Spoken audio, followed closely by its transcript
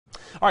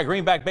All right,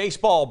 Greenback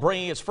baseball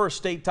bringing its first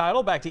state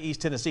title back to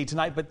East Tennessee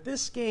tonight, but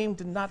this game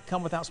did not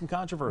come without some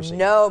controversy.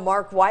 No,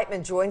 Mark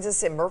Whiteman joins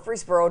us in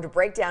Murfreesboro to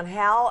break down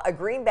how a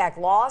Greenback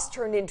loss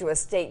turned into a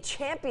state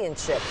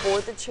championship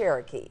for the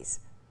Cherokees.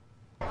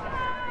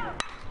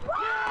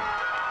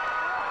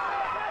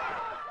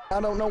 I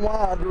don't know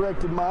why I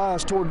directed my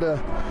eyes toward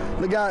the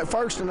guy at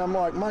first, and I'm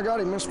like, my God,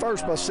 he missed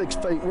first by 6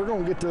 feet. We're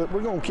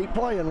gonna keep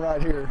playing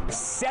right here.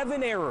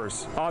 7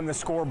 errors on the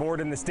scoreboard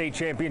in the state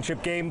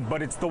championship game,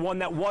 but it's the one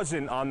that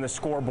wasn't on the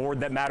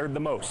scoreboard that mattered the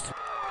most.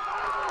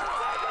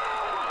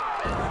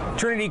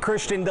 Trinity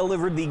Christian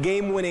delivered the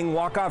game-winning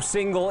walk-off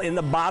single in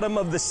the bottom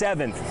of the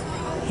 7th.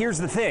 Here's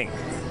the thing.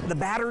 The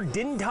batter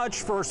didn't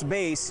touch first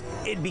base,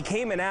 it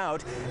became an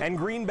out, and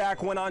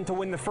Greenback went on to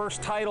win the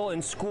first title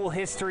in school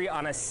history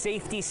on a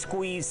safety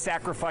squeeze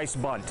sacrifice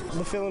bunt.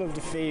 The feeling of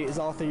defeat is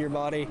all through your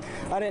body.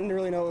 I didn't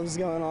really know what was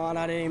going on.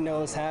 I didn't even know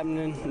what was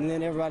happening. And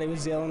then everybody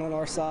was yelling on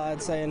our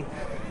side saying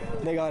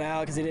they got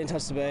out because they didn't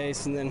touch the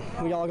base. And then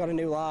we all got a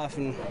new life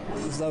and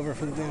it was over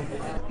for them.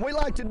 We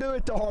like to do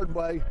it the hard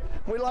way.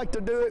 We like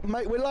to do it,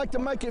 we like to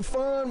make it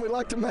fun. We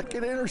like to make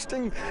it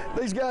interesting.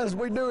 These guys,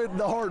 we do it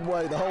the hard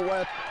way, the whole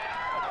way.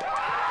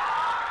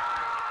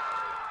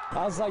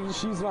 I was like,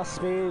 just use my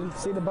speed,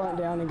 see the bunt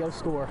down, and go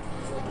score.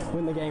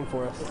 Win the game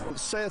for us.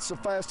 Seth's the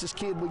fastest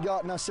kid we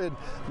got, and I said,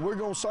 we're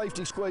going to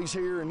safety squeeze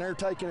here, and they're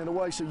taking it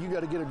away, so you got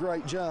to get a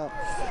great jump.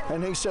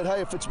 And he said,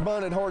 hey, if it's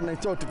bunted hard and they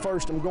throw it to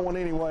first, I'm going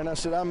anyway. And I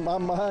said,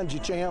 I'm behind you,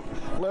 champ.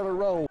 Let her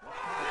roll.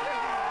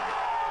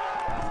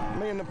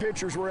 Me and the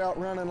pitchers were out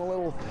running a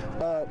little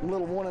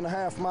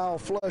 1.5 mile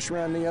flush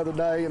run the other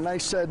day, and they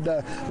said,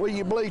 will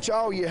you bleach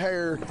all your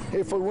hair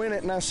if we win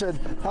it? And I said,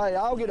 hey,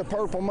 I'll get a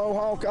purple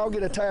mohawk, I'll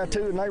get a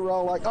tattoo. And they were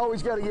all like, oh,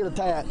 he's got to get a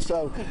tat.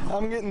 So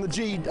I'm getting the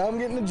G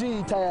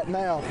tat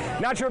now.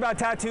 Not sure about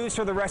tattoos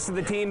for the rest of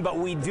the team, but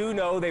we do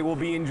know they will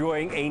be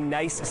enjoying a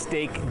nice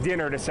steak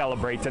dinner to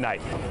celebrate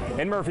tonight.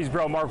 In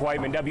Murfreesboro, Mark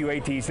Whiteman,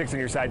 WAT 6 on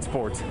your side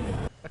sports.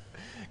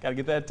 Got to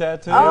get that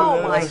tattoo.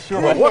 Oh, my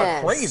goodness. What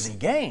a crazy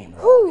game.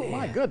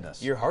 My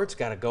goodness. Your heart's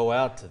got to go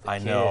out to the I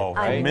kid, know,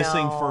 right?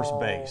 Missing first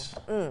base.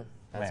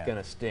 That's going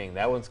to sting.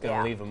 That one's going to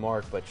Yeah. leave a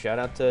mark. But shout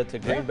out to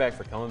Greenback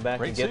for coming back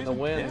Great and getting the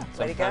season. win. Yeah. Way to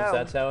Sometimes go.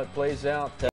 that's how it plays out.